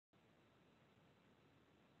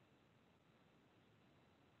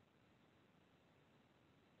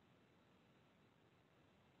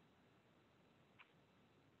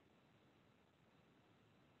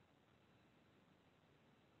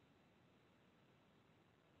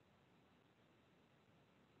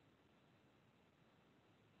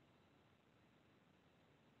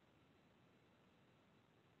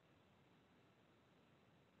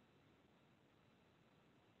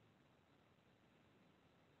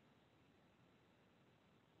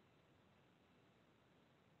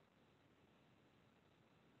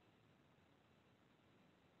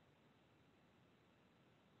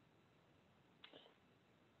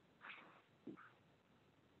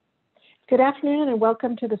Good afternoon and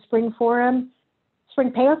welcome to the Spring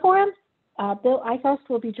Payer Forum. Bill Eichhorst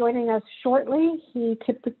will be joining us shortly. He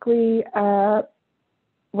typically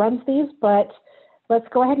runs these, but let's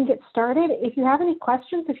go ahead and get started. If you have any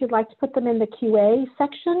questions, if you'd like to put them in the QA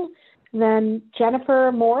section, then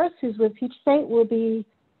Jennifer Morris, who's with Peach State, will be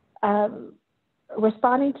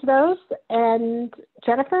responding to those. And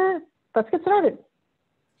Jennifer, let's get started.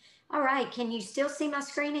 All right, can you still see my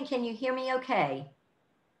screen and can you hear me okay?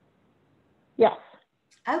 Yes.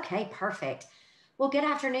 Okay, perfect. Well, good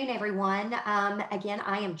afternoon, everyone. Again,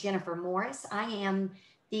 I am Jennifer Morris. I am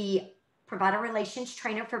the Provider Relations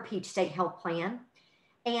Trainer for Peach State Health Plan.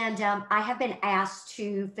 And I have been asked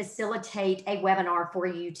to facilitate a webinar for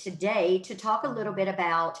you today to talk a little bit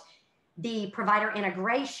about the provider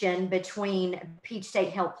integration between Peach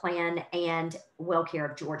State Health Plan and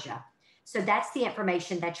Wellcare of Georgia. So that's the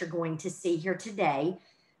information that you're going to see here today.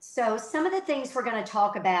 So some of the things we're going to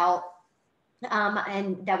talk about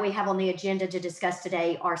and that we have on the agenda to discuss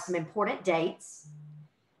today are some important dates,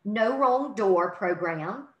 No Wrong Door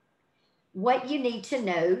program, what you need to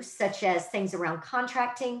know, such as things around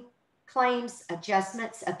contracting, claims,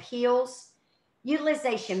 adjustments, appeals,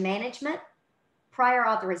 utilization management, prior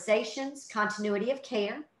authorizations, continuity of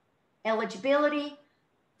care, eligibility,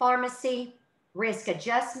 pharmacy, risk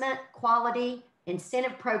adjustment, quality,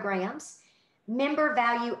 incentive programs, member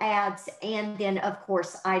value adds, and then of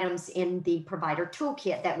course items in the provider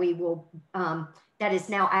toolkit that we will that is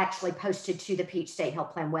now actually posted to the Peach State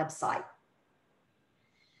Health Plan website.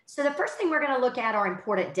 So the first thing we're going to look at are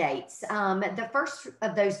important dates. The first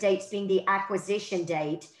of those dates being the acquisition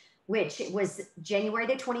date, which was January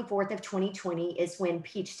the 24th of 2020, is when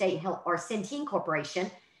Peach State Health, or Centene Corporation,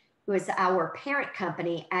 who is our parent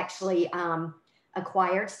company, actually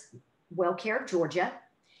acquired Wellcare of Georgia.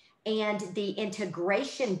 And the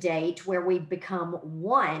integration date where we become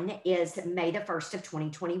one is May the 1st of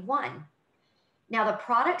 2021. Now, the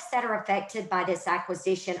products that are affected by this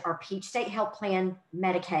acquisition are Peach State Health Plan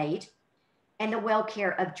Medicaid and the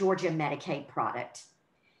Wellcare of Georgia Medicaid product.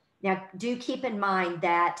 Now, do keep in mind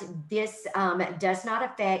that this does not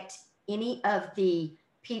affect any of the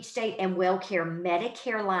Peach State and Wellcare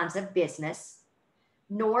Medicare lines of business,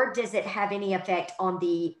 nor does it have any effect on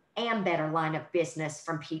the Ambetter line of business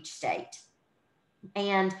from Peach State.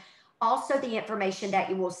 And also the information that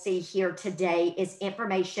you will see here today is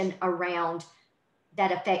information around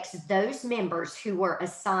that affects those members who were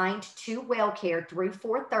assigned to Wellcare through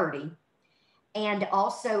 4/30 and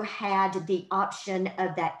also had the option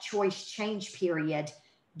of that choice change period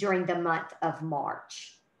during the month of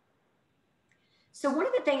March. So one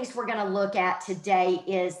of the things we're going to look at today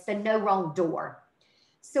is the No Wrong Door.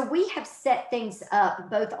 So we have set things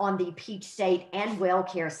up both on the Peach State and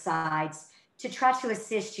Wellcare sides to try to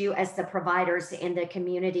assist you as the providers in the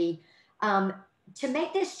community to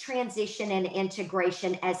make this transition and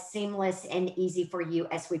integration as seamless and easy for you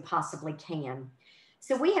as we possibly can.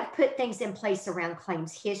 So we have put things in place around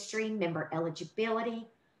claims history, member eligibility,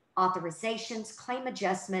 authorizations, claim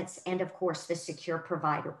adjustments, and of course the secure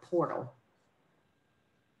provider portal.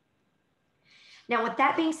 Now, with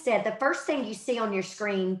that being said, the first thing you see on your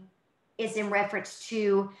screen is in reference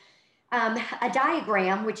to a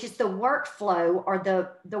diagram, which is the workflow or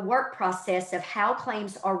the work process of how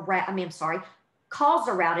claims are, calls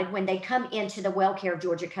are routed when they come into the Wellcare of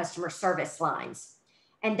Georgia customer service lines.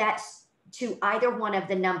 And that's to either one of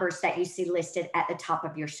the numbers that you see listed at the top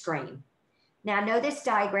of your screen. Now, I know this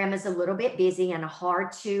diagram is a little bit busy and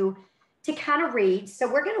hard to kind of read.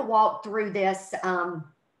 So we're going to walk through this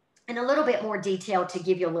in a little bit more detail to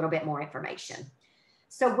give you a little bit more information.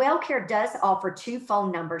 So Wellcare does offer 2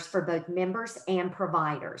 phone numbers for both members and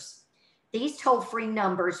providers. These toll-free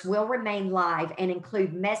numbers will remain live and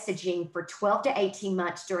include messaging for 12 to 18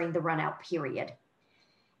 months during the runout period.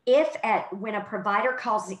 When a provider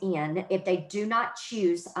calls in, if they do not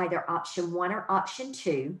choose either option 1 or option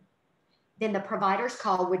 2, then the provider's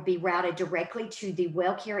call would be routed directly to the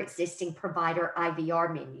Wellcare existing provider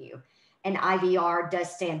IVR menu. And IVR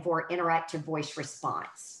does stand for Interactive Voice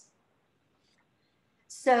Response.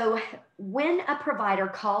 So when a provider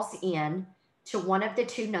calls in to one of the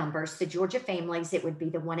 2 numbers, the Georgia families, it would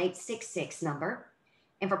be the 1866 number.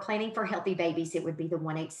 And for Planning for Healthy Babies, it would be the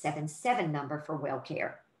 1877 number for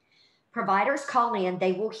Wellcare. Providers call in,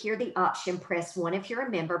 they will hear the option, press 1 if you're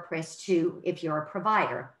a member, press 2 if you're a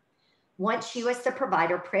provider. Once you as the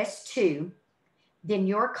provider press 2, then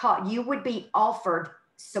you would be offered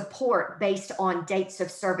support based on dates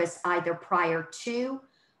of service either prior to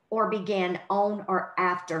or began on or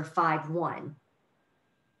after 5/1.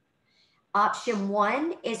 Option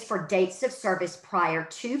 1 is for dates of service prior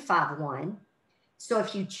to 5/1. So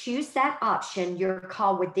if you choose that option, your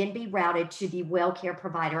call would then be routed to the Wellcare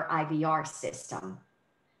provider IVR system.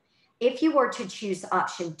 If you were to choose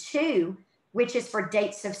option 2, which is for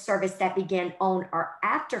dates of service that begin on or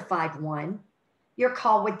after 5/1, your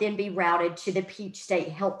call would then be routed to the Peach State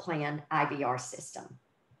Health Plan IVR system.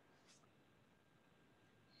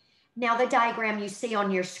 Now, the diagram you see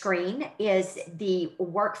on your screen is the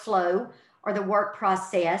workflow or the work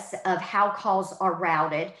process of how calls are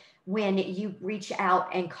routed when you reach out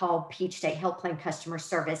and call Peach State Health Plan customer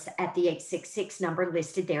service at the 866 number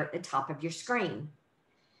listed there at the top of your screen.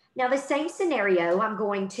 Now, the same scenario, I'm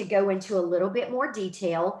going to go into a little bit more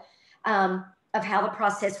detail of how the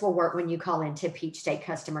process will work when you call into Peach State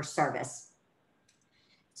customer service.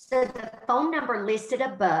 So the phone number listed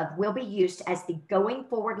above will be used as the going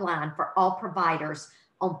forward line for all providers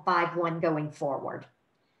on 5/1 going forward.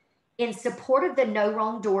 In support of the no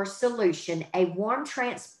wrong door solution, a warm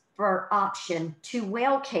transfer option to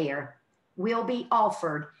Wellcare will be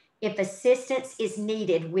offered if assistance is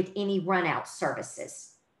needed with any run out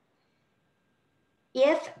services.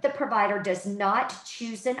 If the provider does not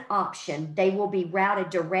choose an option, they will be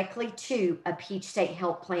routed directly to a Peach State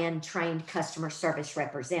Health Plan trained customer service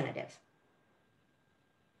representative.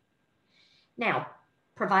 Now,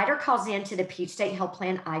 provider calls in to the Peach State Health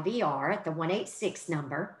Plan IVR at the 186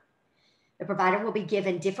 number. The provider will be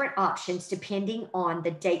given different options depending on the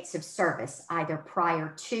dates of service, either prior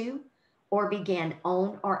to or began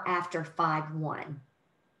on or after 5/1.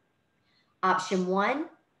 Option 1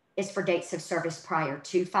 is for dates of service prior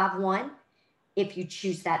to 5/1. If you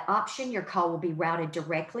choose that option, your call will be routed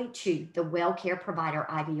directly to the Wellcare provider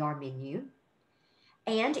IVR menu.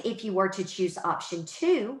 And if you were to choose option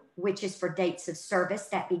 2, which is for dates of service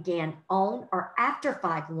that began on or after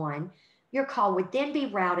 5/1, your call would then be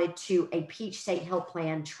routed to a Peach State Health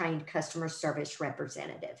Plan trained customer service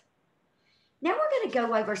representative. Now we're going to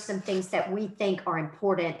go over some things that we think are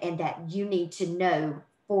important and that you need to know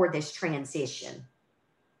for this transition.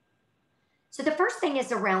 So the first thing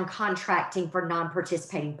is around contracting for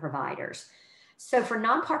non-participating providers. So for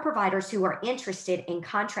non-part providers who are interested in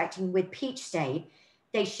contracting with Peach State,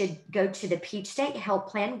 they should go to the Peach State Health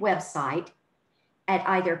Plan website at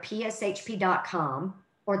either pshp.com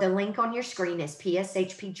or the link on your screen is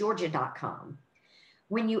pshpgeorgia.com.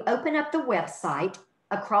 When you open up the website,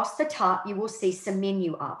 across the top, you will see some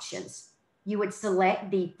menu options. You would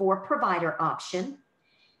select the for provider option.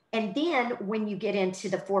 And then when you get into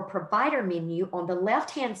the for provider menu, on the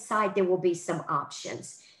left-hand side, there will be some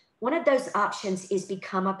options. One of those options is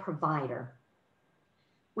become a provider.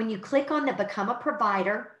 When you click on the become a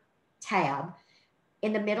provider tab,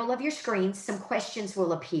 in the middle of your screen, some questions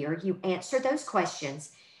will appear. You answer those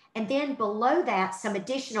questions. And then below that, some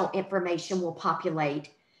additional information will populate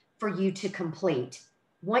for you to complete.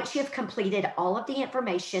 Once you've completed all of the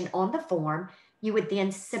information on the form, you would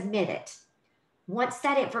then submit it. Once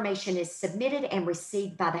that information is submitted and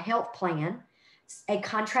received by the health plan, a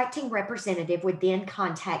contracting representative would then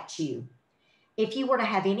contact you. If you were to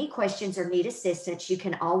have any questions or need assistance, you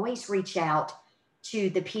can always reach out to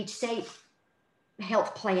the Peach State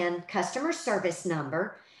Health Plan customer service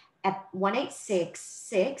number at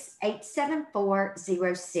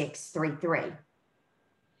 1-866-874-0633.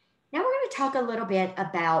 Now we're going to talk a little bit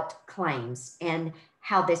about claims and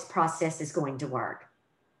how this process is going to work.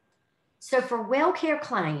 So for Wellcare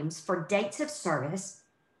claims for dates of service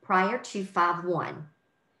prior to 5/1,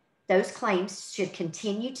 those claims should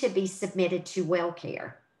continue to be submitted to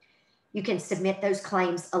Wellcare. You can submit those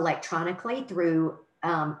claims electronically through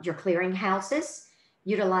your clearinghouses,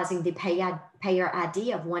 utilizing the payer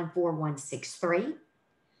ID of 14163.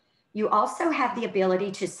 You also have the ability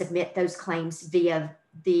to submit those claims via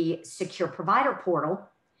the secure provider portal.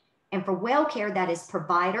 And for Wellcare, that is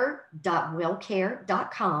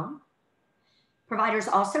provider.wellcare.com. Providers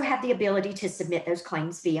also have the ability to submit those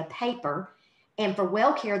claims via paper. And for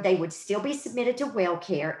Wellcare, they would still be submitted to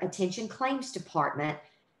Wellcare, Attention Claims Department,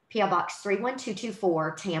 P.O. Box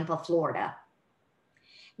 31224, Tampa, Florida.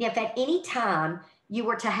 Now, if at any time you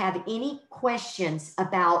were to have any questions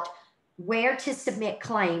about where to submit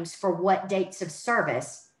claims for what dates of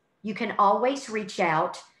service, you can always reach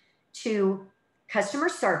out to customer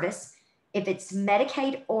service. If it's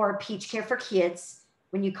Medicaid or Peach Care for Kids,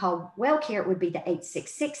 when you call Wellcare, it would be the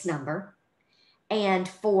 866 number. And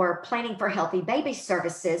for Planning for Healthy Baby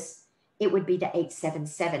Services, it would be the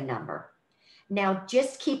 877 number. Now,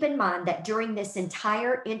 just keep in mind that during this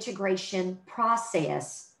entire integration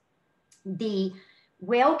process, the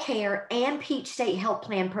Wellcare and Peach State Health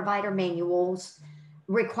Plan provider manuals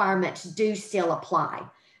requirements do still apply.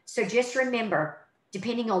 So just remember,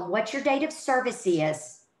 depending on what your date of service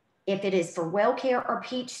is, if it is for Wellcare or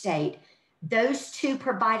Peach State, those two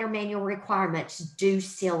provider manual requirements do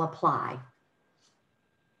still apply.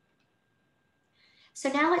 So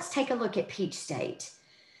now let's take a look at Peach State.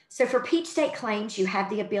 So for Peach State claims, you have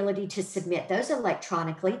the ability to submit those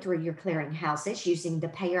electronically through your clearinghouses using the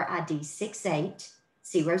payer ID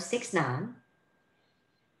 68069.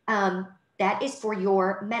 That is for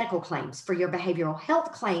your medical claims. For your behavioral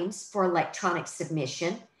health claims for electronic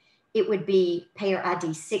submission, it would be payer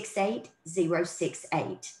ID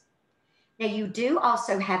 68068. Now you do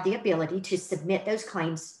also have the ability to submit those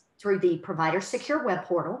claims through the Provider Secure web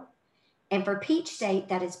portal. And for Peach State,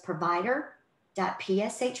 that is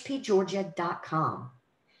provider.pshpgeorgia.com.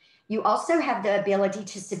 You also have the ability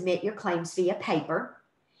to submit your claims via paper.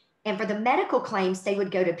 And for the medical claims, they would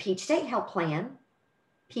go to Peach State Health Plan,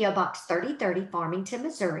 P.O. Box 3030, Farmington,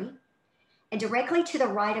 Missouri. And directly to the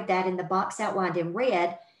right of that in the box outlined in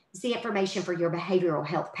red is the information for your behavioral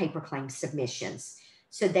health paper claim submissions.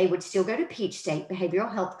 So they would still go to Peach State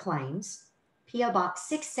Behavioral Health Claims, P.O. Box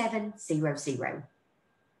 6700.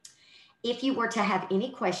 If you were to have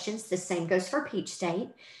any questions, the same goes for Peach State.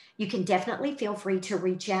 You can definitely feel free to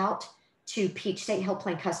reach out to Peach State Health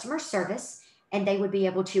Plan Customer Service, and they would be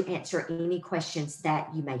able to answer any questions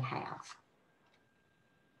that you may have.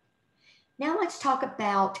 Now let's talk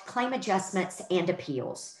about claim adjustments and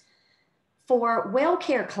appeals. For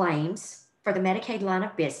Wellcare claims for the Medicaid line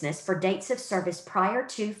of business for dates of service prior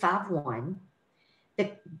to 5/1,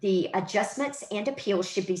 the adjustments and appeals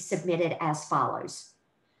should be submitted as follows.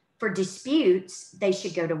 For disputes, they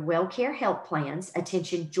should go to Wellcare Health Plans,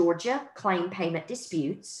 attention Georgia Claim Payment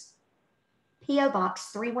Disputes, P.O.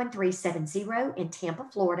 Box 31370 in Tampa,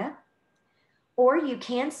 Florida. Or you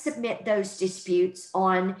can submit those disputes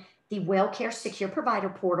on the Wellcare Secure Provider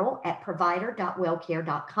portal at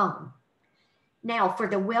provider.wellcare.com. Now, for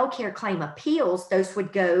the Wellcare claim appeals, those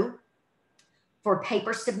would go for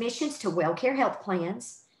paper submissions to Wellcare Health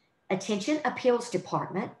Plans, attention Appeals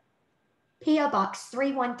Department, P.O. Box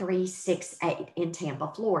 31368 in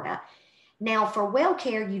Tampa, Florida. Now, for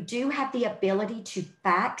Wellcare, you do have the ability to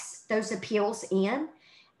fax those appeals in,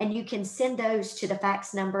 and you can send those to the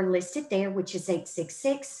fax number listed there, which is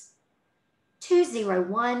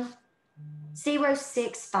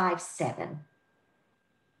 866-201-0657.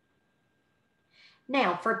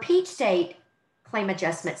 Now, for Peach State claim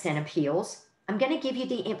adjustments and appeals, I'm going to give you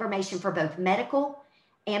the information for both medical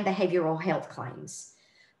and behavioral health claims.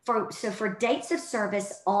 So for dates of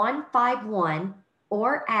service on 5/1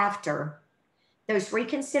 or after, those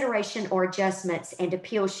reconsideration or adjustments and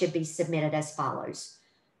appeals should be submitted as follows.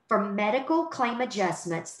 For medical claim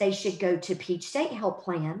adjustments, they should go to Peach State Health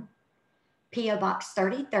Plan, P.O. Box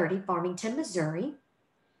 3030, Farmington, Missouri.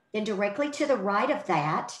 Then directly to the right of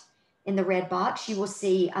that, in the red box, you will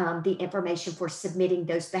see the information for submitting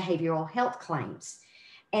those behavioral health claims.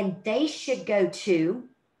 And they should go to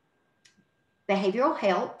Behavioral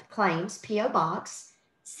Health Claims, P.O. Box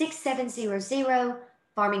 6700,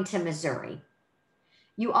 Farmington, Missouri.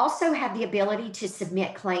 You also have the ability to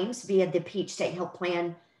submit claims via the Peach State Health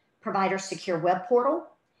Plan Provider Secure web portal,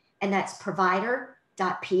 and that's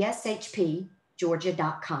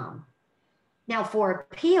provider.pshpgeorgia.com. Now, for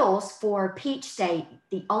appeals for Peach State,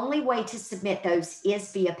 the only way to submit those is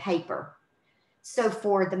via paper. So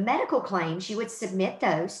for the medical claims, you would submit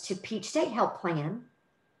those to Peach State Health Plan,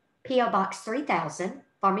 P.O. Box 3000,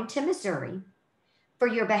 Farmington, Missouri. For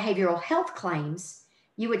your behavioral health claims,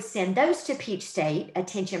 you would send those to Peach State,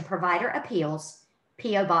 attention Provider Appeals,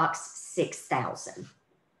 P.O. Box 6000.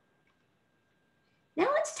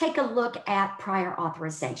 Now let's take a look at prior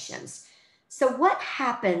authorizations. So what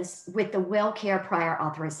happens with the Wellcare prior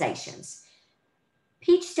authorizations?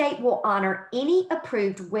 Peach State will honor any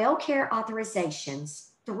approved Wellcare authorizations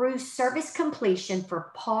through service completion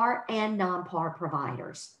for par and non-par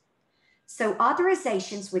providers. So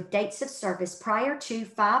authorizations with dates of service prior to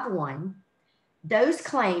 5/1, those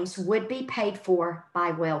claims would be paid for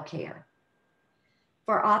by Wellcare.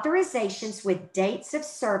 For authorizations with dates of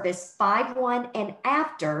service 5/1 and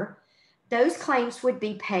after, those claims would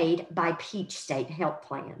be paid by Peach State Health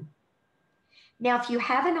Plan. Now, if you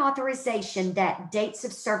have an authorization that dates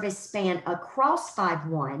of service span across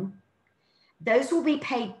 5/1, those will be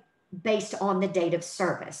paid based on the date of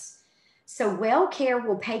service. So Wellcare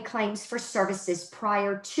will pay claims for services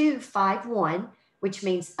prior to 5/1, which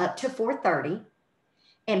means up to 4/30,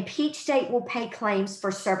 and Peach State will pay claims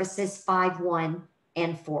for services 5/1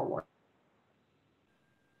 and forward.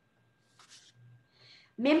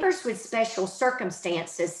 Members with special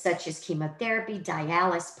circumstances such as chemotherapy,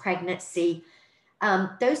 dialysis, pregnancy,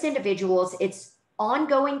 those individuals, it's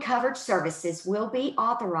ongoing covered services will be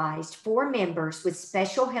authorized for members with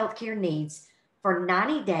special healthcare needs for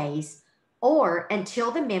 90 days or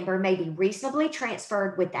until the member may be reasonably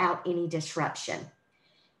transferred without any disruption.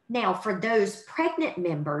 Now, for those pregnant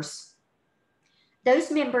members,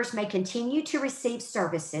 those members may continue to receive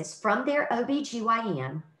services from their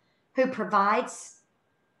OBGYN who provides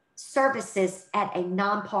services at a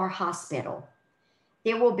non-PAR hospital.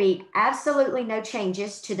 There will be absolutely no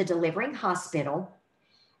changes to the delivering hospital.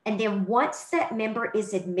 And then once that member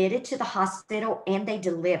is admitted to the hospital and they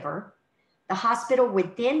deliver, the hospital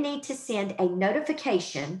would then need to send a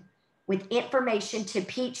notification with information to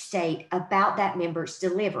Peach State about that member's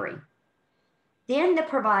delivery. Then the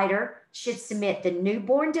provider should submit the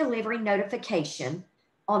newborn delivery notification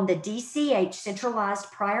on the DCH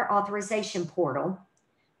centralized prior authorization portal,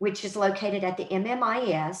 which is located at the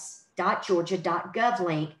mmis.georgia.gov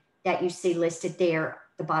link that you see listed there at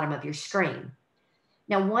the bottom of your screen.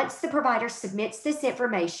 Now, once the provider submits this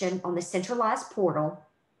information on the centralized portal,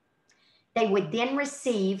 they would then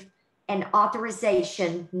receive an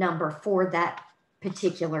authorization number for that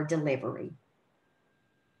particular delivery.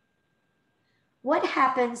 What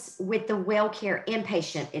happens with the Wellcare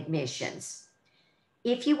inpatient admissions?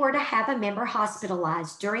 If you were to have a member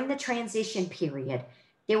hospitalized during the transition period,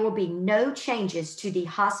 there will be no changes to the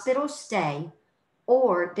hospital stay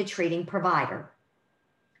or the treating provider.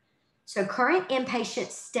 So current inpatient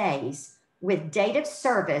stays with date of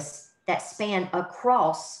service that span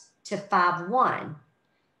across to 5/1,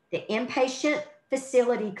 the inpatient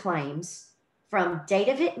facility claims from date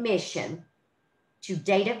of admission to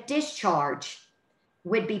date of discharge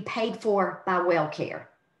would be paid for by Wellcare.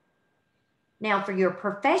 Now, for your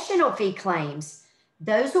professional fee claims,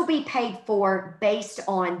 those will be paid for based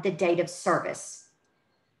on the date of service.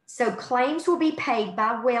 So claims will be paid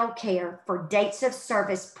by Wellcare for dates of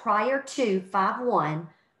service prior to 5/1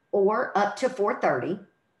 or up to 4/30.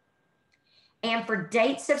 And for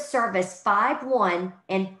dates of service 5/1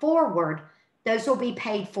 and forward, those will be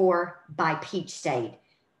paid for by Peach State.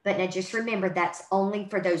 But now just remember, that's only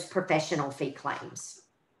for those professional fee claims.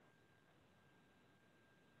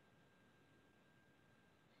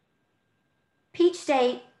 Peach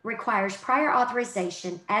State requires prior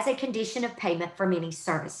authorization as a condition of payment for many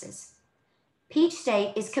services. Peach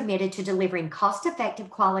State is committed to delivering cost-effective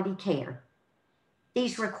quality care.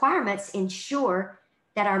 These requirements ensure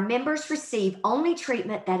that our members receive only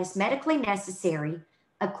treatment that is medically necessary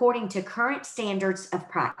according to current standards of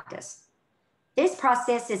practice. This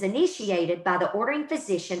process is initiated by the ordering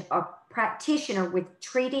physician or practitioner with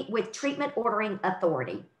treatment ordering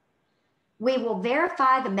authority. We will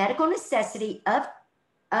verify the medical necessity of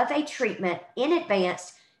a treatment in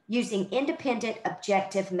advance using independent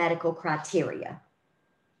objective medical criteria.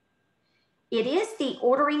 It is the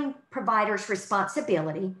ordering provider's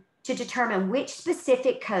responsibility to determine which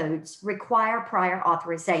specific codes require prior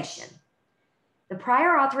authorization. The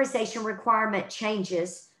prior authorization requirement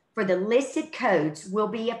changes for the listed codes will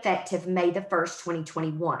be effective May the 1st,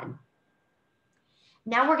 2021.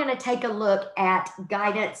 Now we're going to take a look at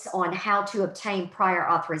guidance on how to obtain prior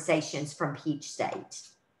authorizations from Peach State.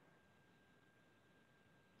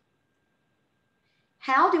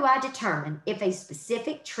 How do I determine if a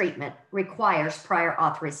specific treatment requires prior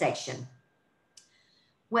authorization?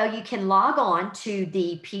 Well, you can log on to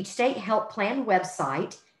the Peach State Health Plan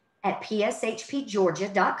website at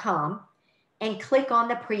pshpgeorgia.com and click on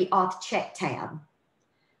the Pre-Auth Check tab.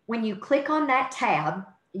 When you click on that tab,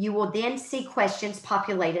 you will then see questions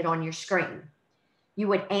populated on your screen. You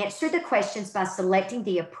would answer the questions by selecting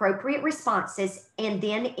the appropriate responses and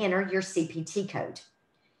then enter your CPT code.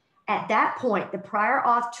 At that point, the prior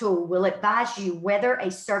auth tool will advise you whether a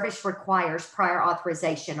service requires prior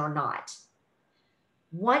authorization or not.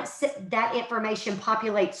 Once that information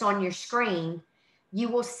populates on your screen, you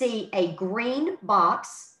will see a green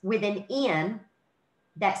box with an N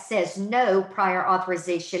that says no prior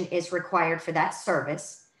authorization is required for that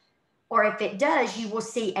service. Or if it does, you will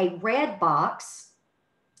see a red box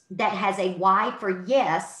that has a Y for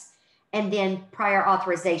yes, and then prior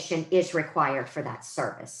authorization is required for that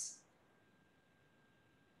service.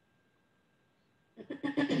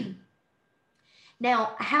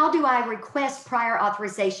 Now, how do I request prior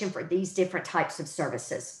authorization for these different types of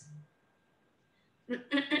services?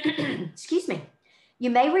 Excuse me.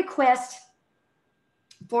 You may request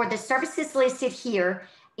for the services listed here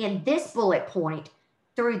in this bullet point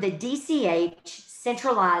through the DCH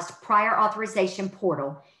centralized prior authorization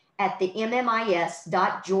portal at the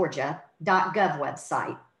mmis.georgia.gov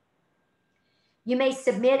website. You may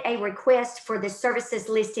submit a request for the services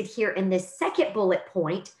listed here in this second bullet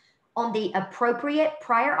point on the appropriate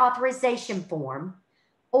prior authorization form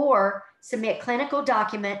or submit clinical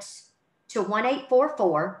documents to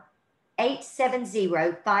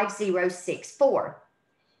 1-844-870-5064.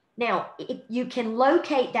 Now, if you can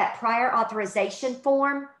locate that prior authorization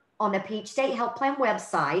form on the Peach State Health Plan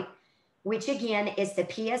website, which again is the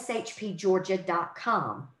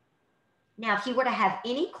pshpgeorgia.com. Now, if you were to have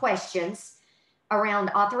any questions around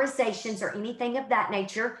authorizations or anything of that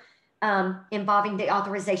nature involving the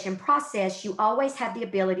authorization process, you always have the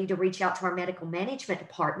ability to reach out to our medical management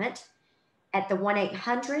department at the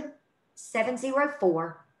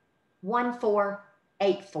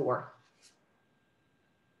 1-800-704-1484.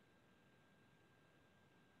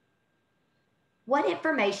 What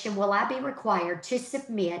information will I be required to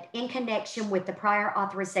submit in connection with the prior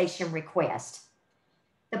authorization request?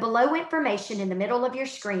 The below information in the middle of your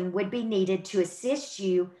screen would be needed to assist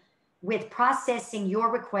you with processing your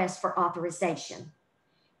request for authorization.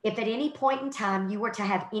 If at any point in time you were to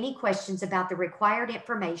have any questions about the required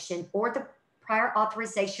information or the prior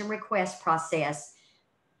authorization request process,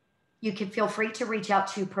 you can feel free to reach out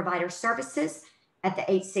to Provider Services at the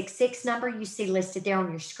 866 number you see listed there on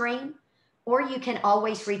your screen, or you can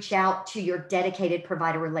always reach out to your dedicated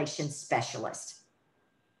provider relations specialist.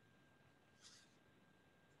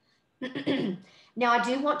 Now, I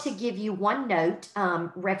do want to give you one note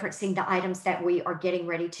referencing the items that we are getting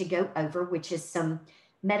ready to go over, which is some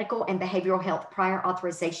medical and behavioral health prior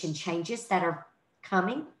authorization changes that are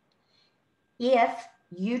coming. If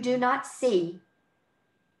you do not see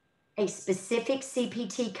a specific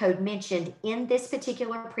CPT code mentioned in this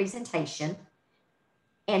particular presentation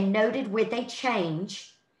and noted with a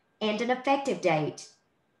change and an effective date,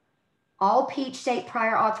 all Peach State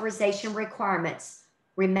prior authorization requirements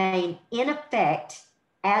remain in effect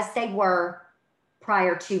as they were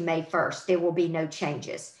prior to May 1st. There will be no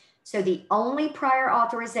changes. So the only prior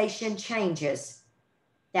authorization changes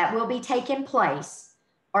that will be taking place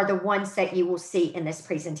are the ones that you will see in this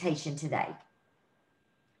presentation today.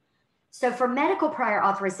 So for medical prior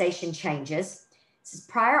authorization changes,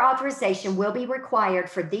 prior authorization will be required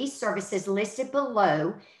for these services listed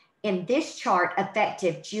below in this chart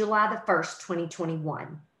effective July the 1st,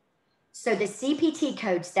 2021. So the CPT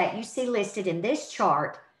codes that you see listed in this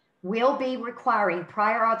chart will be requiring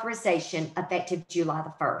prior authorization effective July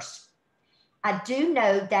the 1st. I do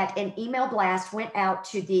know that an email blast went out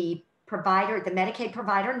to the provider, the Medicaid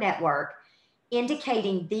provider network,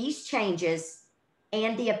 indicating these changes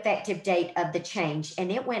and the effective date of the change.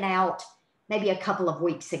 And it went out maybe a couple of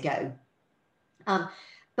weeks ago.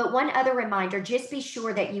 But one other reminder, just be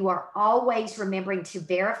sure that you are always remembering to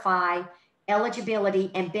verify eligibility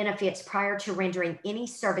and benefits prior to rendering any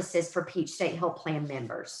services for Peach State Health Plan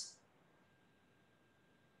members.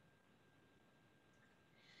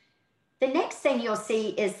 The next thing you'll see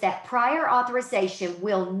is that prior authorization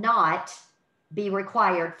will not be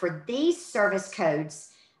required for these service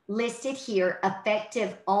codes listed here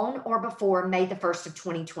effective on or before May the 1st of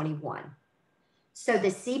 2021. So the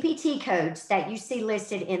CPT codes that you see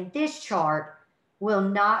listed in this chart will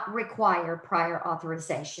not require prior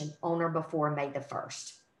authorization on or before May the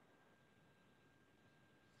 1st.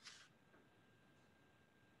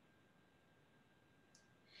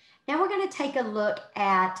 Now we're going to take a look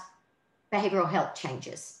at behavioral health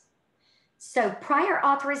changes. So prior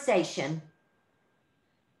authorization,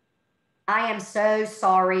 I am so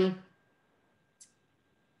sorry.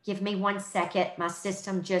 Give me 1 second. My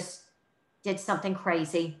system just did something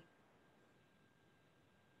crazy.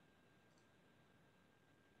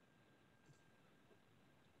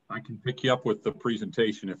 I can pick you up with the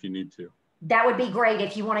presentation if you need to. That would be great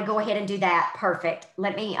if you want to go ahead and do that. Perfect.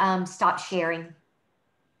 Let me stop sharing.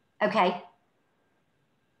 Okay.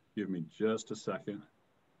 Give me just a second.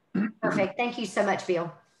 Perfect. Thank you so much,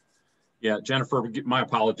 Bill. Yeah, Jennifer, my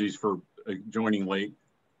apologies for joining late.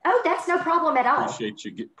 Oh, that's no problem at all.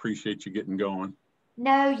 Appreciate you getting going.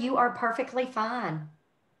 No, you are perfectly fine.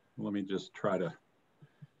 Let me just try to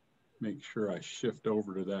make sure I shift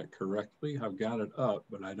over to that correctly. I've got it up,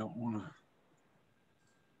 but I don't want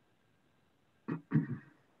to.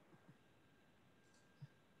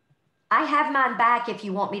 I have mine back if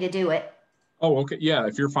you want me to do it. Oh, okay. Yeah,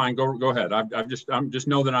 if you're fine, go ahead. I'm just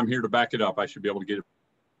know that I'm here to back it up. I should be able to get it.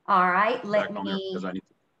 All right, let me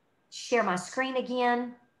share my screen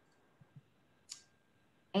again.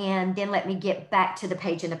 And then let me get back to the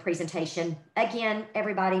page in the presentation. Again,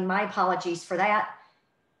 everybody, my apologies for that.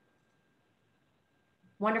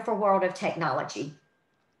 Wonderful world of technology.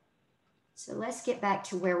 So let's get back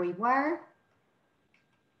to where we were.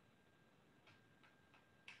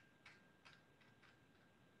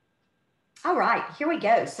 All right, here we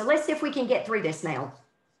go. So let's see if we can get through this now.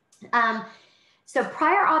 So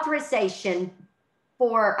prior authorization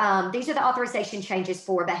for, these are the authorization changes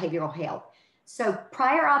for behavioral health. So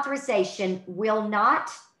prior authorization will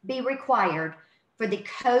not be required for the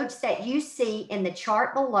codes that you see in the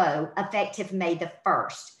chart below effective May the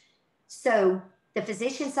 1st. So the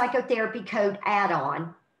physician psychotherapy code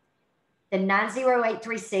add-on, the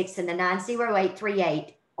 90836 and the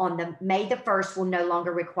 90838 on the May the 1st will no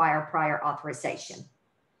longer require prior authorization.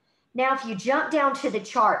 Now, if you jump down to the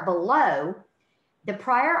chart below, the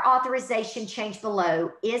prior authorization change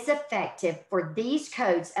below is effective for these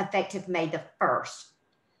codes effective May the 1st.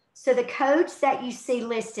 So the codes that you see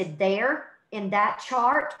listed there in that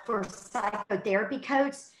chart for psychotherapy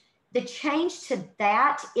codes, the change to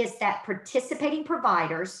that is that participating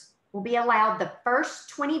providers will be allowed the first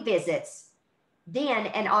 20 visits, then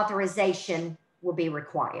an authorization will be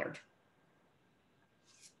required.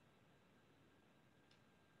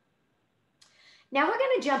 Now we're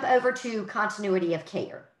going to jump over to continuity of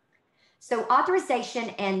care. So authorization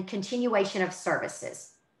and continuation of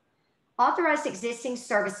services. Authorized existing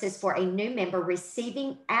services for a new member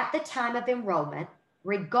receiving at the time of enrollment,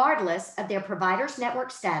 regardless of their provider's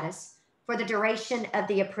network status, for the duration of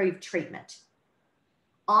the approved treatment.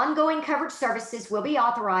 Ongoing covered services will be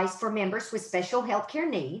authorized for members with special healthcare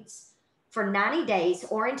needs for 90 days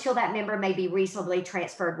or until that member may be reasonably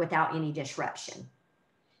transferred without any disruption.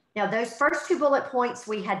 Now, those first two bullet points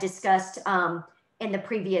we had discussed in the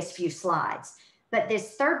previous few slides, but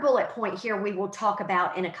this third bullet point here we will talk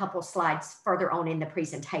about in a couple slides further on in the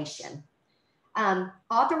presentation.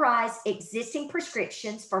 Authorize existing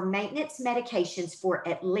prescriptions for maintenance medications for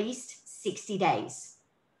at least 60 days.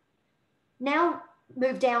 Now,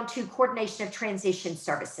 move down to coordination of transition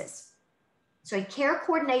services. So a care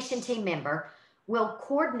coordination team member will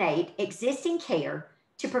coordinate existing care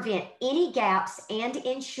to prevent any gaps and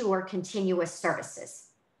ensure continuous services.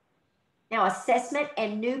 Now, assessment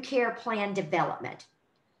and new care plan development.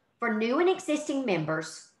 For new and existing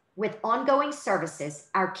members with ongoing services,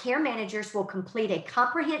 our care managers will complete a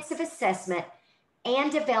comprehensive assessment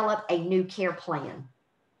and develop a new care plan.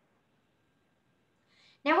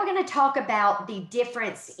 Now we're going to talk about the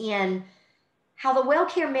difference in how the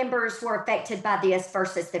Wellcare members were affected by this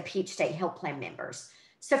versus the Peach State Health Plan members.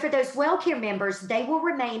 So for those Wellcare members, they will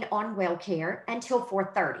remain on Wellcare until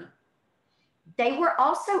 4/30. They were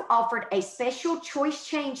also offered a special choice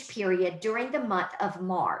change period during the month of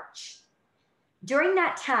March. During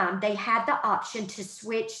that time, they had the option to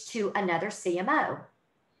switch to another CMO.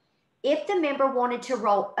 If the member wanted to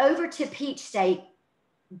roll over to Peach State,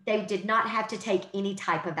 they did not have to take any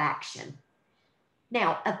type of action.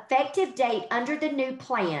 Now, effective date under the new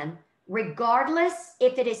plan, regardless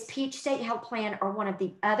if it is Peach State Health Plan or one of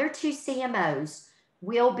the other two CMOs,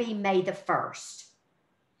 will be May the 1st.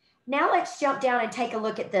 Now let's jump down and take a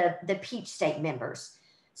look at the Peach State members.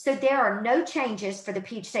 So there are no changes for the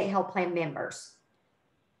Peach State Health Plan members.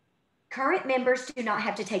 Current members do not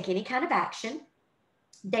have to take any kind of action.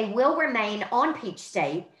 They will remain on Peach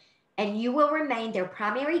State, and you will remain their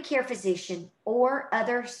primary care physician or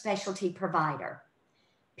other specialty provider.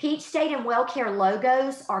 Peach State and Wellcare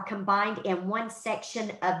logos are combined in one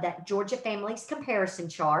section of that Georgia Families Comparison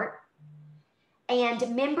Chart.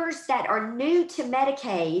 And members that are new to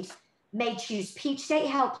Medicaid may choose Peach State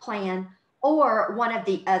Health Plan or one of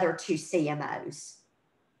the other two CMOs.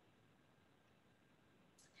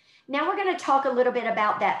 Now we're going to talk a little bit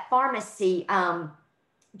about that pharmacy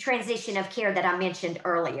transition of care that I mentioned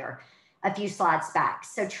earlier, a few slides back.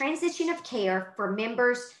 So transition of care for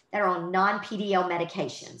members that are on non-PDL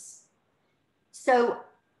medications. So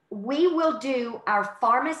we will do our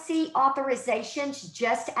pharmacy authorizations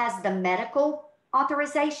just as the medical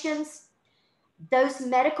authorizations. Those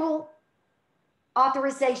medical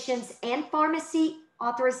authorizations and pharmacy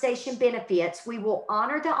authorization benefits, we will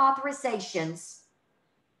honor the authorizations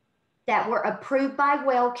that were approved by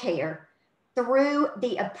Wellcare through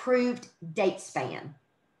the approved date span.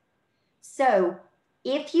 So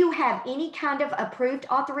if you have any kind of approved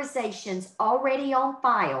authorizations already on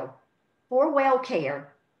file for Wellcare,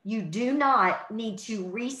 you do not need to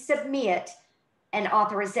resubmit an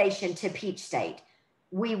authorization to Peach State.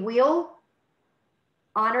 We will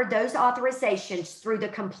honor those authorizations through the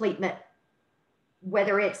completement,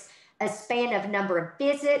 whether it's a span of number of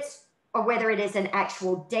visits or whether it is an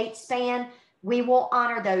actual date span. We will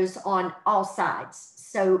honor those on all sides,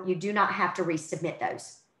 so you do not have to resubmit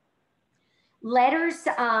those. Letters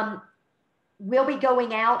will be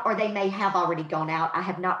going out, or they may have already gone out. I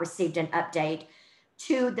have not received an update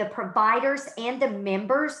to the providers and the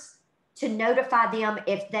members to notify them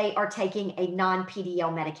if they are taking a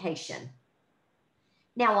non-PDL medication.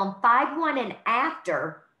 Now on 5/1 and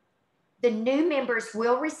after, the new members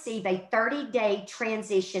will receive a 30-day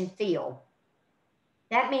transition fill.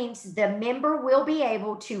 That means the member will be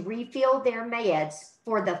able to refill their meds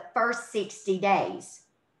for the first 60 days,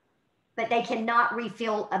 but they cannot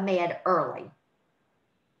refill a med early.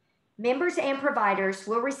 Members and providers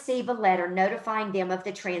will receive a letter notifying them of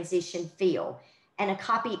the transition fill, and a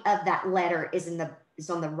copy of that letter is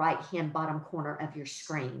on the right-hand bottom corner of your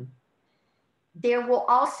screen. There will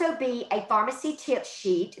also be a pharmacy tip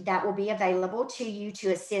sheet that will be available to you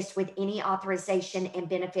to assist with any authorization and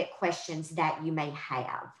benefit questions that you may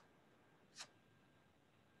have.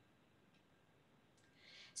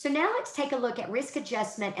 So now let's take a look at risk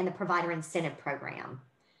adjustment and the provider incentive program.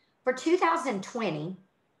 For 2020,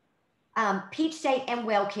 Peach State and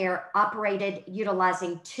Wellcare operated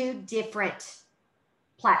utilizing 2 different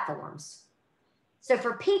platforms. So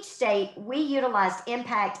for Peach State, we utilized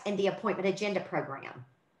Impact and the Appointment Agenda program.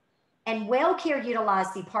 And Wellcare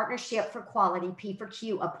utilized the Partnership for Quality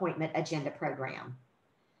P4Q Appointment Agenda program.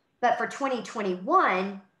 But for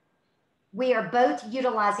 2021, we are both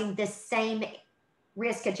utilizing the same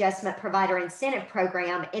risk adjustment provider incentive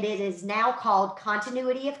program, and it is now called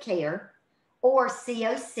Continuity of Care, or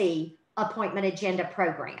COC, Appointment Agenda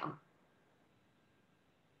program.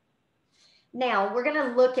 Now, we're going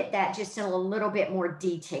to look at that just in a little bit more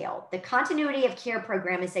detail. The Continuity of Care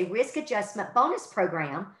program is a risk adjustment bonus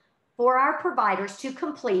program for our providers to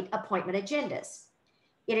complete appointment agendas.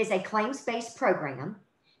 It is a claims-based program,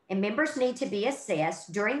 and members need to be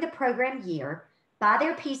assessed during the program year by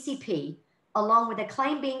their PCP, along with a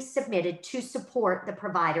claim being submitted to support the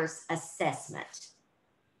provider's assessment.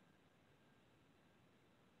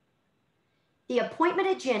 The appointment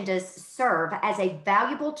agendas serve as a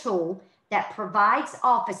valuable tool that provides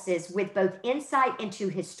offices with both insight into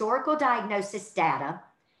historical diagnosis data,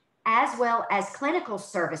 as well as clinical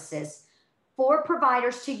services for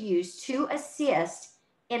providers to use to assist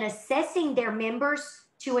in assessing their members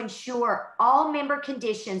to ensure all member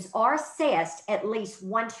conditions are assessed at least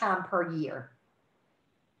 1 time per year.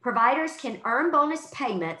 Providers can earn bonus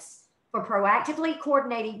payments for proactively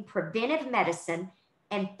coordinating preventive medicine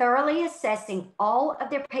and thoroughly assessing all of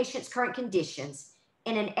their patients' current conditions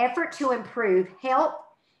in an effort to improve health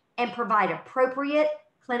and provide appropriate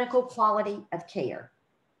clinical quality of care.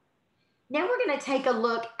 Now we're going to take a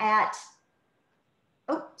look at,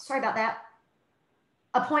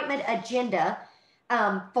 appointment agenda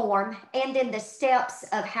form, and then the steps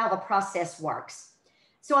of how the process works.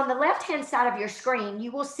 So on the left-hand side of your screen,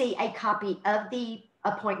 you will see a copy of the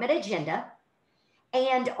appointment agenda.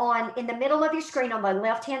 And in the middle of your screen on the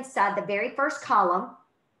left-hand side, the very first column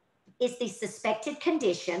is the suspected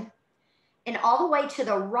condition. And all the way to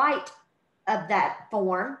the right of that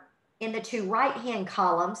form, in the 2 right-hand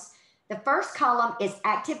columns, the first column is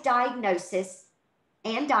active diagnosis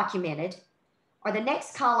and documented, or the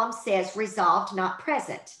next column says resolved, not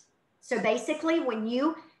present. So basically, when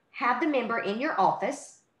you have the member in your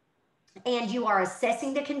office and you are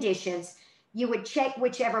assessing the conditions, you would check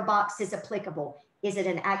whichever box is applicable. Is it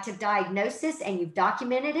an active diagnosis and you've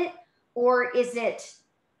documented it, or is it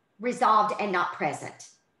resolved and not present?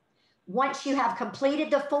 Once you have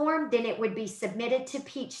completed the form, then it would be submitted to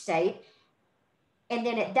Peach State. And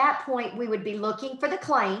then at that point, we would be looking for the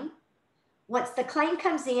claim. Once the claim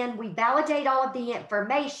comes in, we validate all of the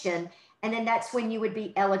information, and then that's when you would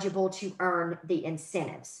be eligible to earn the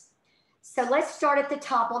incentives. So let's start at the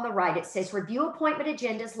top on the right. It says review appointment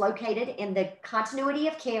agendas located in the Continuity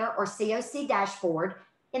of Care, or COC dashboard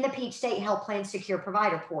in the Peach State Health Plan Secure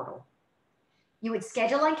Provider Portal. You would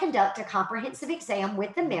schedule and conduct a comprehensive exam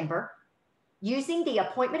with the member using the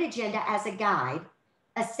appointment agenda as a guide,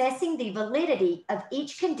 assessing the validity of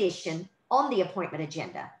each condition on the appointment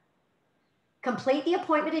agenda. Complete the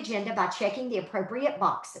appointment agenda by checking the appropriate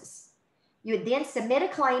boxes. You would then submit a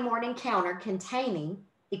claim or an encounter containing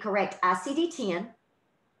the correct ICD-10,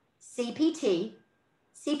 CPT,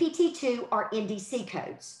 CPT-2, or NDC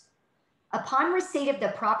codes. Upon receipt of the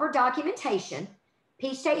proper documentation,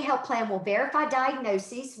 Peach State Health Plan will verify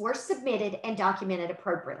diagnoses were submitted and documented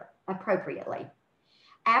appropriately.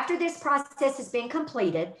 After this process has been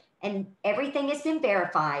completed and everything has been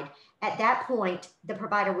verified, at that point, the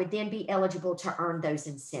provider would then be eligible to earn those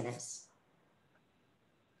incentives.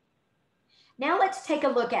 Now let's take a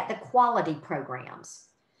look at the quality programs.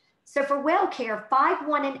 So for Wellcare,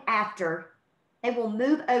 5-1 and after, they will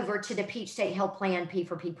move over to the Peach State Health Plan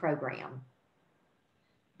P4P program.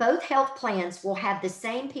 Both health plans will have the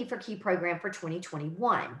same P4Q program for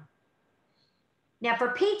 2021. Now for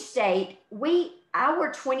Peach State,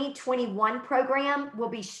 our 2021 program will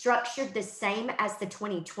be structured the same as the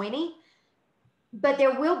 2020, but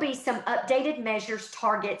there will be some updated measures,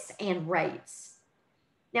 targets, and rates.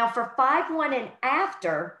 Now for 5-1 and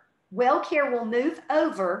after, Wellcare will move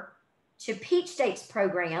over to Peach State's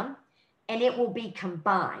program, and it will be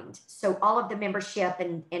combined. So all of the membership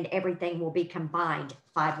and everything will be combined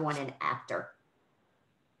 5-1 and after.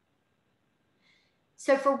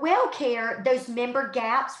 So for Wellcare, those member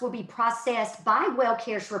gaps will be processed by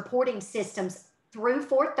Wellcare's reporting systems through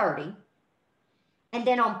 4/30. And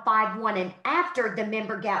then on 5-1 and after, the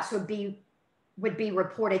member gaps would be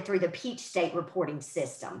reported through the Peach State reporting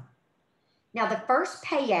system. Now the first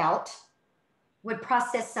payout would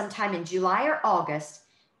process sometime in July or August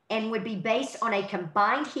and would be based on a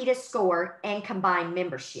combined HEDA score and combined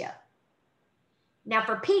membership. Now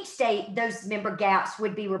for Peach State, those member gaps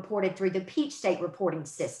would be reported through the Peach State reporting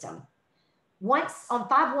system. Once on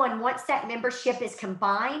 5-1, once that membership is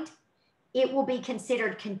combined, it will be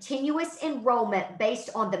considered continuous enrollment based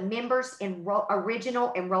on the member's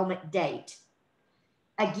original enrollment date.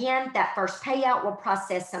 Again, that first payout will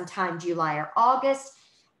process sometime July or August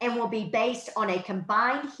and will be based on a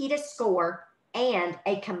combined HEDA score and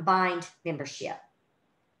a combined membership.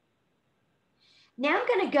 Now I'm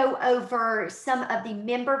going to go over some of the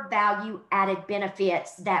member value added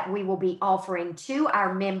benefits that we will be offering to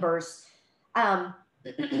our members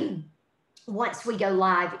once we go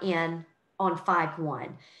live on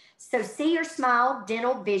 5-1. So See Your Smile,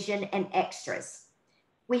 dental, vision, and extras.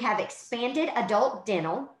 We have expanded adult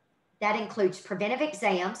dental. That includes preventive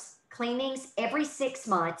exams, cleanings every 6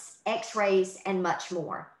 months, x-rays, and much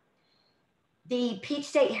more. The Peach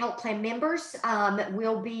State Health Plan members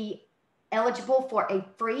will be eligible for a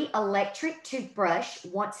free electric toothbrush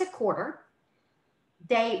once a quarter.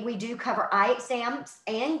 We do cover eye exams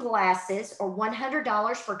and glasses, or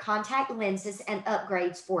 $100 for contact lenses and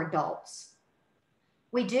upgrades for adults.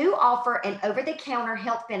 We do offer an over-the-counter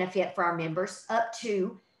health benefit for our members, up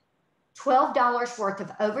to $12 worth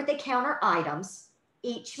of over-the-counter items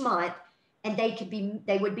each month, and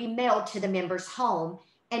they would be mailed to the member's home,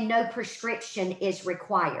 and no prescription is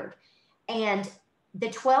required. And the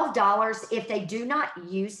 $12, if they do not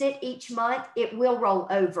use it each month, it will roll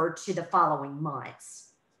over to the following months.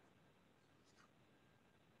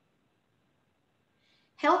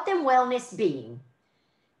 Health and wellness being.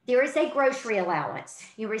 There is a grocery allowance.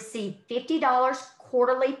 You receive $50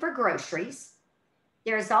 quarterly for groceries.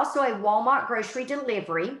 There is also a Walmart grocery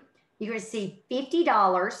delivery. You receive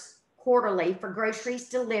 $50 quarterly for groceries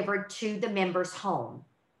delivered to the member's home.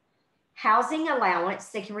 Housing allowance,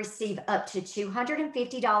 they can receive up to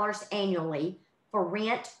 $250 annually for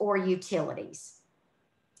rent or utilities.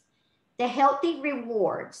 The healthy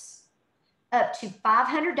rewards, up to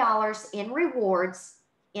 $500 in rewards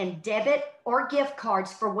in debit or gift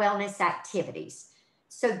cards for wellness activities.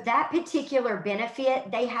 So that particular benefit,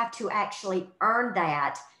 they have to actually earn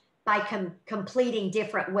that by completing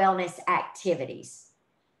different wellness activities.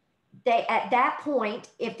 At that point,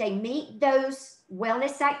 if they meet those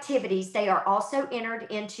wellness activities, they are also entered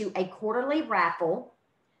into a quarterly raffle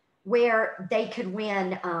where they could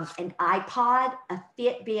win an iPod, a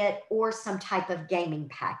Fitbit, or some type of gaming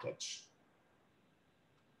package.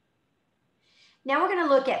 Now we're going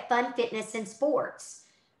to look at fun, fitness, and sports.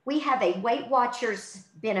 We have a Weight Watchers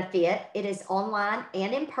benefit. It is online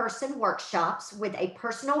and in-person workshops with a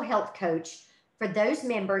personal health coach for those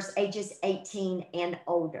members ages 18 and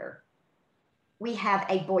older. We have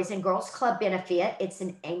a Boys and Girls Club benefit. It's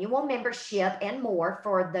an annual membership and more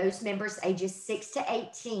for those members ages 6 to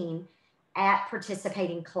 18 at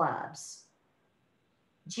participating clubs.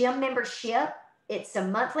 Gym membership, it's a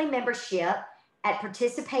monthly membership at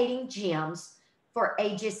participating gyms for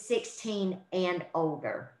ages 16 and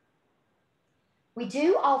older. We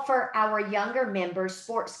do offer our younger members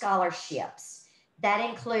sports scholarships. That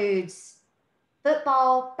includes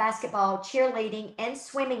football, basketball, cheerleading, and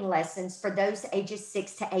swimming lessons for those ages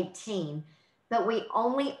 6 to 18, but we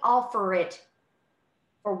only offer it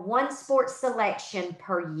for one sports selection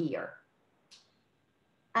per year.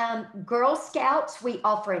 Girl Scouts, we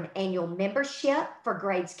offer an annual membership for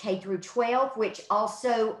grades K through 12, which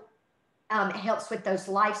also helps with those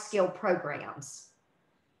life skill programs.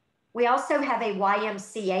 We also have a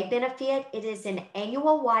YMCA benefit. It is an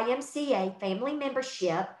annual YMCA family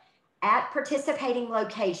membership at participating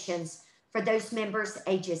locations for those members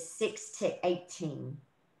ages 6 to 18.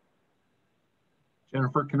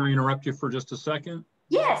 Jennifer, can I interrupt you for just a second?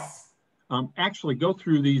 Yes. Actually, go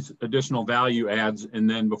through these additional value adds, and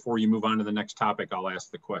then before you move on to the next topic, I'll ask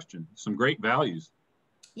the question. Some great values.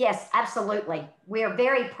 Yes, absolutely. We are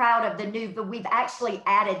very proud of the new, but we've actually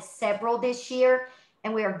added several this year,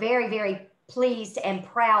 and we are very, very pleased and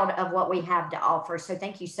proud of what we have to offer. So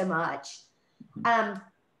thank you so much.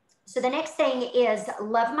 So the next thing is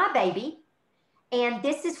Love My Baby. And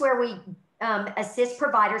this is where we assist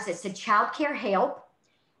providers. It's a child care help.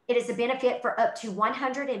 It is a benefit for up to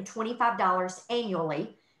 $125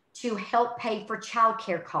 annually to help pay for child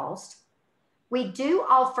care costs. We do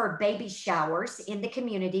offer baby showers in the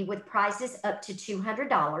community with prizes up to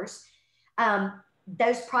 $200.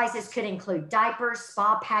 Those prizes could include diapers,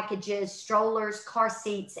 spa packages, strollers, car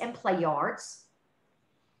seats, and play yards.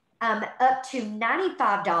 Up to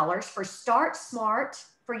 $95 for Start Smart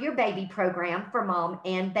for Your Baby program for mom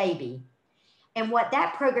and baby. And what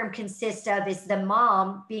that program consists of is the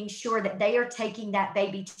mom being sure that they are taking that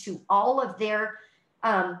baby to all of their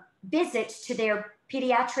visits to their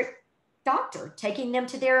pediatric doctor, taking them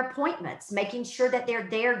to their appointments, making sure that they're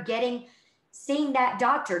there seeing that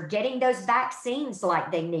doctor, getting those vaccines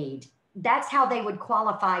like they need. That's how they would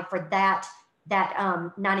qualify for that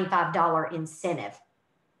 $95 incentive.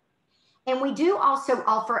 And we do also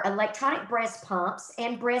offer electronic breast pumps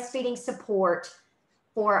and breastfeeding support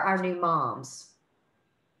for our new moms.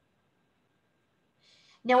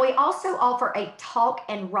 Now, we also offer a talk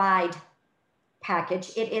and ride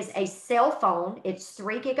package. It is a cell phone. It's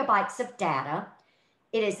 3 gigabytes of data.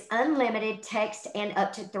 It is unlimited text and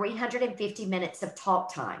up to 350 minutes of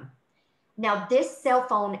talk time. Now, this cell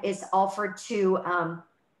phone is offered to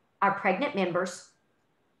our pregnant members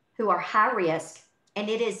who are high risk, and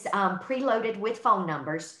it is preloaded with phone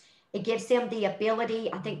numbers. It gives them the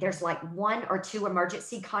ability, I think there's like 1 or 2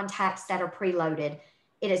 emergency contacts that are preloaded.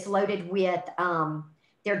 It is loaded with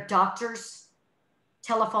their doctor's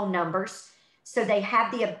telephone numbers. So they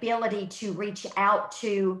have the ability to reach out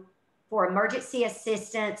for emergency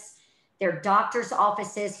assistance, their doctor's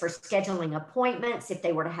offices for scheduling appointments if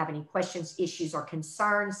they were to have any questions, issues, or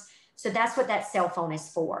concerns. So that's what that cell phone is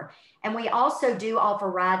for. And we also do offer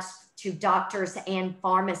rides to doctors and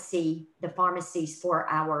the pharmacies for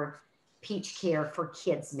our Peach Care for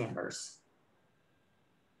Kids members.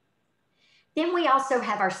 Then we also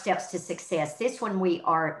have our Steps to Success. This one we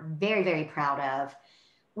are very, very proud of.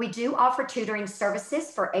 We do offer tutoring services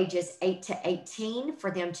for ages 8 to 18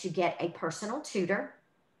 for them to get a personal tutor.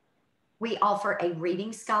 We offer a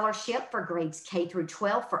reading scholarship for grades K through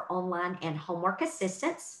 12 for online and homework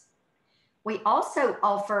assistance. We also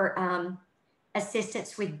offer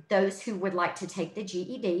assistance with those who would like to take the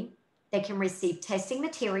GED. They can receive testing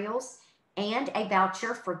materials and a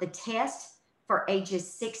voucher for the test for ages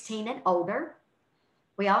 16 and older.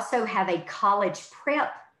 We also have a college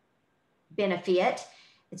prep benefit.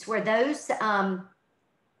 It's where those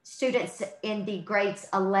students in the grades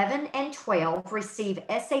 11 and 12 receive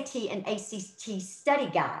SAT and ACT study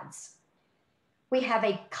guides. We have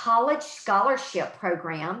a college scholarship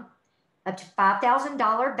program up to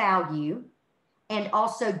 $5,000 value, and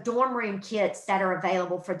also dorm room kits that are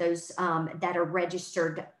available for those that are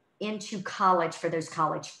registered into college for those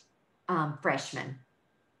college freshmen.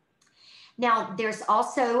 Now, there's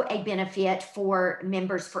also a benefit for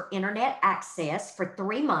members for internet access for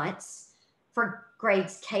 3 months for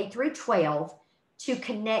grades K through 12 to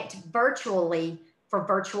connect virtually for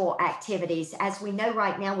virtual activities. As we know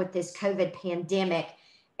right now with this COVID pandemic,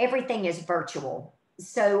 everything is virtual.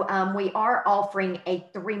 So we are offering a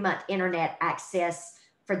 3-month internet access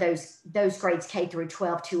for those grades K through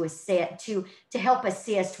 12 to help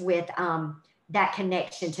assist with that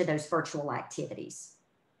connection to those virtual activities.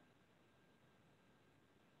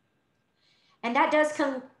 And that does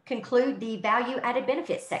conclude the value added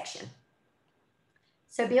benefits section.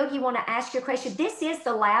 So Bill, you want to ask your question? This is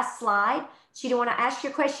the last slide. So you want to ask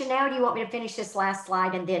your question now, or do you want me to finish this last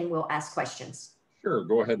slide and then we'll ask questions? Sure,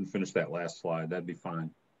 go ahead and finish that last slide. That'd be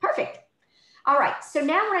fine. Perfect. All right, so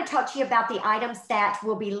now I'm going to talk to you about the items that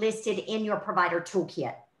will be listed in your provider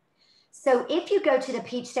toolkit. So if you go to the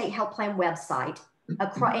Peach State Health Plan website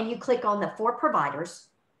and you click on the 4 providers,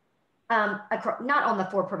 not on the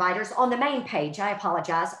 4 providers, on the main page, I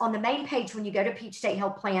apologize. On the main page, when you go to Peach State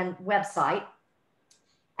Health Plan website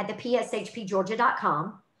at the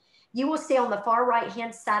pshpgeorgia.com, you will see on the far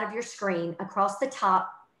right-hand side of your screen, across the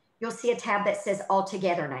top, you'll see a tab that says All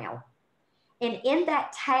Together Now. And in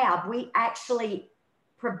that tab, we actually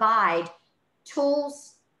provide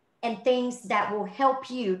tools and things that will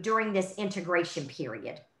help you during this integration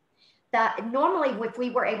period. Normally, if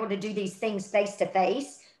we were able to do these things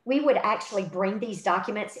face-to-face, we would actually bring these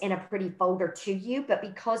documents in a pretty folder to you, but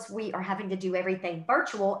because we are having to do everything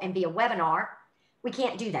virtual and via webinar, we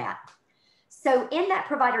can't do that. So in that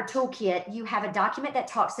provider toolkit, you have a document that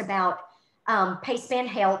talks about PaySpan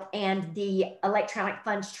Health and the electronic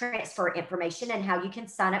funds transfer information and how you can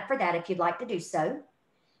sign up for that if you'd like to do so.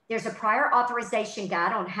 There's a prior authorization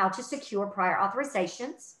guide on how to secure prior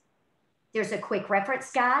authorizations. There's a quick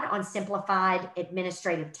reference guide on simplified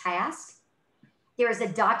administrative tasks. There is a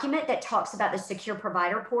document that talks about the secure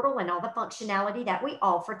provider portal and all the functionality that we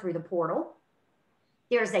offer through the portal.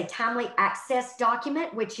 There's a timely access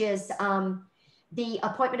document, which is the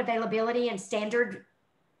appointment availability and standard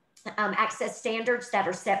access standards that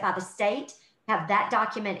are set by the state. Have that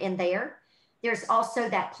document in there. There's also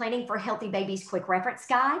that Planning for Healthy Babies quick reference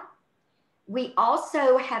guide. We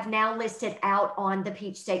also have now listed out on the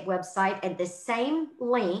Peach State website at the same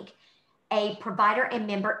link a provider and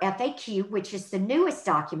member FAQ, which is the newest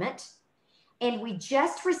document. And we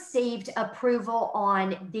just received approval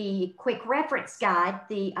on the quick reference guide,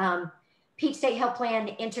 the Peach State Health Plan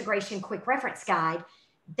Integration Quick Reference Guide.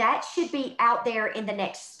 That should be out there in the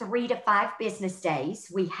next 3 to 5 business days.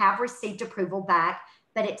 We have received approval back,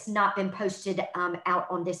 but it's not been posted out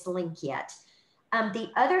on this link yet. The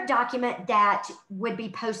other document that would be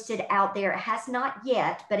posted out there, has not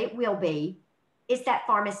yet, but it will be, is that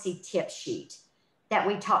pharmacy tip sheet that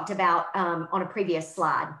we talked about on a previous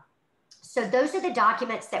slide. So those are the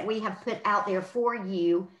documents that we have put out there for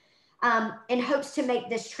you in hopes to make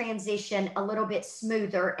this transition a little bit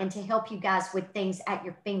smoother and to help you guys with things at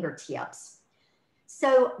your fingertips.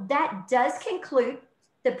 So that does conclude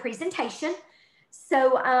the presentation.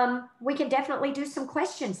 So we can definitely do some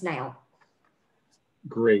questions now.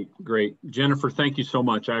 Great, great. Jennifer, thank you so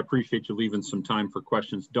much. I appreciate you leaving some time for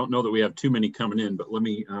questions. Don't know that we have too many coming in, but let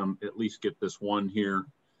me at least get this one here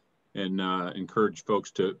and encourage folks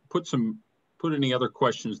to put any other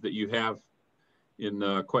questions that you have in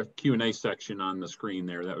the Q&A section on the screen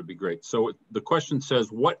there. That would be great. So the question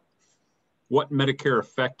says, what Medicare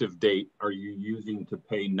effective date are you using to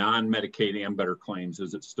pay non-Medicaid Ambetter claims?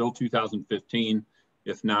 Is it still 2015?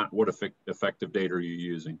 If not, what effective date are you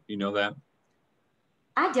using? You know that?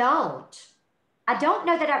 I don't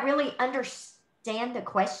know that I really understand the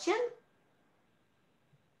question.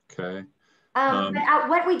 Okay. But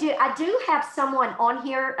what we do, I do have someone on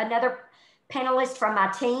here, another panelist from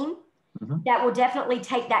my team, that will definitely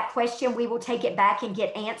take that question. We will take it back and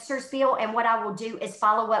get answers, Bill. And what I will do is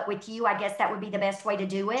follow up with you. I guess that would be the best way to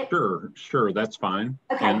do it. Sure, that's fine.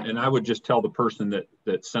 Okay. And I would just tell the person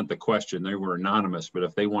that sent the question, they were anonymous, but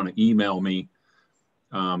if they want to email me,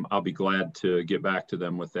 I'll be glad to get back to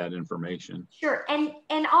them with that information. Sure.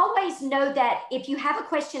 And always know that if you have a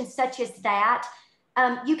question such as that,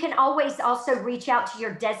 you can always also reach out to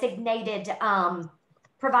your designated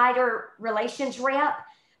provider relations rep,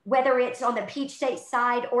 whether it's on the Peach State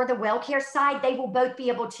side or the Wellcare side. They will both be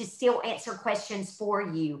able to still answer questions for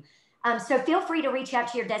you. So feel free to reach out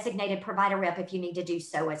to your designated provider rep if you need to do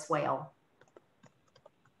so as well.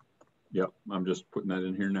 Yep, I'm just putting that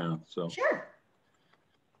in here now. So sure.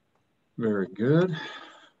 Very good.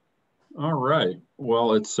 All right.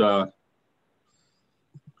 Well, it's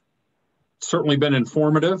certainly been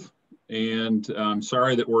informative, and I'm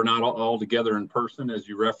sorry that we're not all together in person. As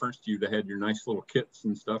you referenced, you'd have had your nice little kits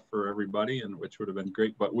and stuff for everybody, and which would have been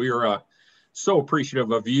great. But we are so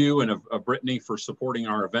appreciative of you and of Brittany for supporting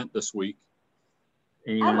our event this week.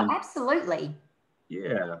 And oh, absolutely.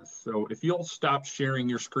 Yeah. So if you'll stop sharing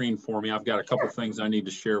your screen for me, I've got a couple things I need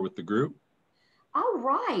to share with the group. All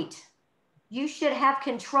right. You should have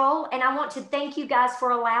control. And I want to thank you guys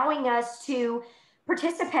for allowing us to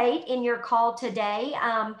participate in your call today.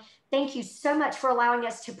 Thank you so much for allowing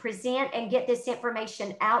us to present and get this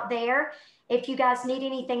information out there. If you guys need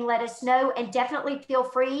anything, let us know, and definitely feel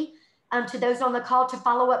free to those on the call to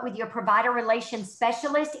follow up with your provider relations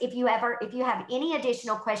specialist. If you have any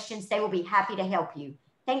additional questions, they will be happy to help you.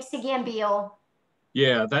 Thanks again, Bill.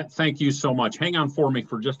 Yeah, thank you so much. Hang on for me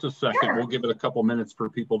for just a second. Sure. We'll give it a couple minutes for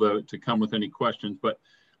people to come with any questions. But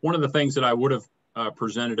one of the things that I would have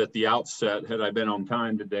presented at the outset, had I been on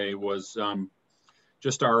time today, was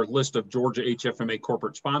just our list of Georgia HFMA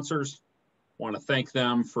corporate sponsors. I want to thank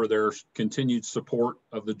them for their continued support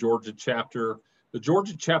of the Georgia chapter. The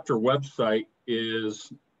Georgia chapter website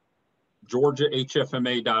is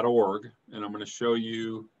georgiahfma.org, and I'm going to show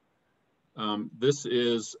you, this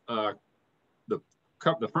is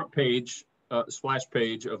the front page, splash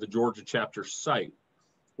page of the Georgia chapter site.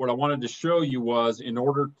 What I wanted to show you was, in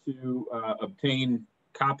order to obtain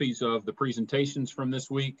copies of the presentations from this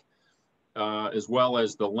week, as well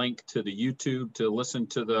as the link to the YouTube to listen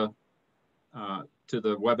to the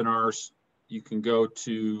webinars, you can go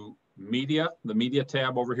to Media, the Media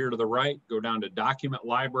tab over here to the right, go down to Document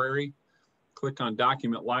Library, click on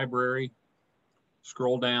Document Library,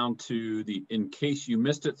 scroll down to the In Case You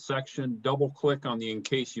Missed It section, double click on the In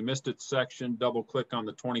Case You Missed It section, double click on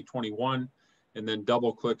the 2021, and then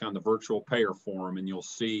double click on the virtual payer forum, and you'll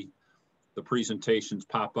see the presentations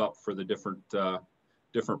pop up for the different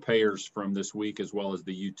different payers from this week, as well as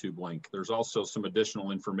the YouTube link. There's also some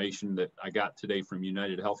additional information that I got today from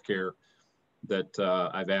United Healthcare that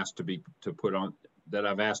I've asked to be put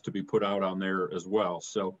out on there as well.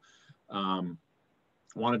 So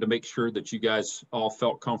wanted to make sure that you guys all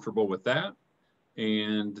felt comfortable with that.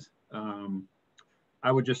 And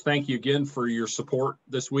I would just thank you again for your support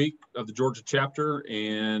this week of the Georgia chapter,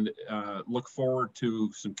 and look forward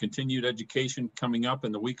to some continued education coming up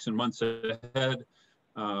in the weeks and months ahead.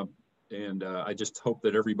 I just hope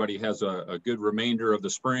that everybody has a good remainder of the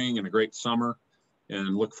spring and a great summer,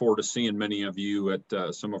 and look forward to seeing many of you at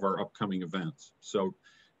some of our upcoming events. So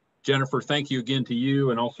Jennifer, thank you again to you,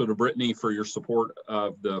 and also to Brittany for your support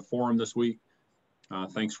of the forum this week.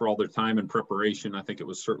 Thanks for all their time and preparation. I think it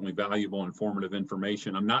was certainly valuable, informative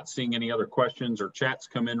information. I'm not seeing any other questions or chats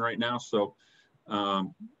come in right now, so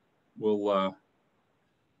we'll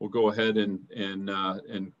go ahead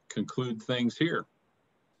and conclude things here.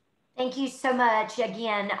 Thank you so much.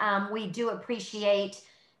 Again, we do appreciate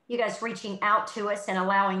you guys reaching out to us and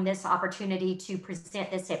allowing this opportunity to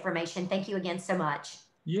present this information. Thank you again so much.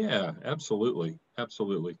 Yeah, absolutely.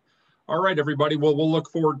 Absolutely. All right, everybody. Well, we'll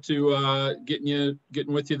look forward to getting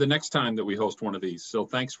with you the next time that we host one of these. So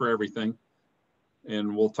thanks for everything,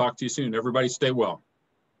 and we'll talk to you soon. Everybody stay well.